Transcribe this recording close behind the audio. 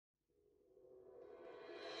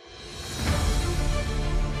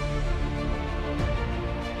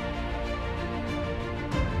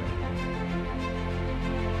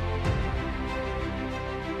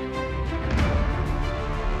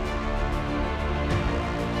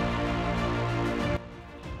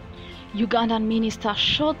Ugandan minister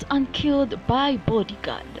shot and killed by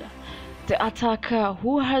bodyguard. The attacker,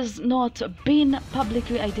 who has not been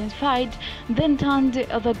publicly identified, then turned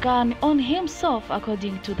the gun on himself,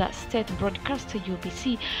 according to the state broadcaster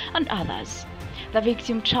UBC and others. The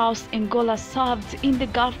victim, Charles Engola, served in the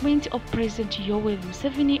government of President Yoweri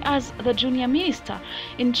Museveni as the junior minister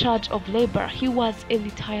in charge of labor. He was a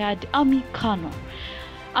retired army colonel.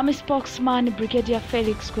 Army spokesman Brigadier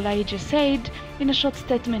Felix Kulaije said in a short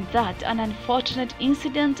statement that an unfortunate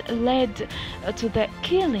incident led to the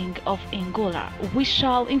killing of Engola. We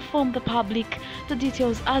shall inform the public the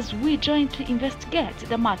details as we jointly investigate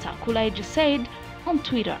the matter, Kulaije said on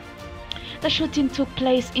Twitter. The shooting took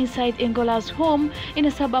place inside Engola's home in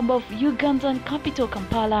a suburb of Ugandan capital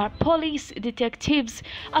Kampala. Police detectives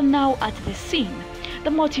are now at the scene. The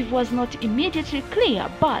motive was not immediately clear,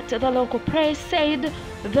 but the local press said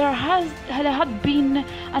there had been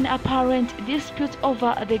an apparent dispute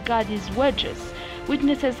over the guard's wages.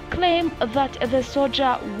 Witnesses claim that the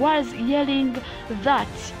soldier was yelling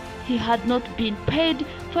that he had not been paid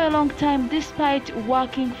for a long time despite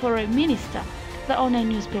working for a minister, the online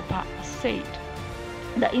newspaper said.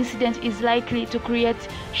 The incident is likely to create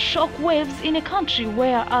shockwaves in a country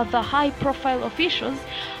where other high-profile officials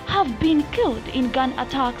have been killed in gun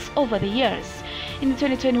attacks over the years. In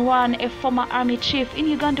 2021, a former army chief in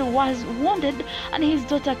Uganda was wounded and his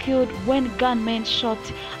daughter killed when gunmen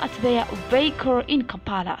shot at their vehicle in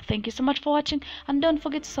Kampala. Thank you so much for watching, and don't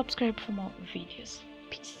forget to subscribe for more videos.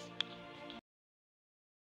 Peace.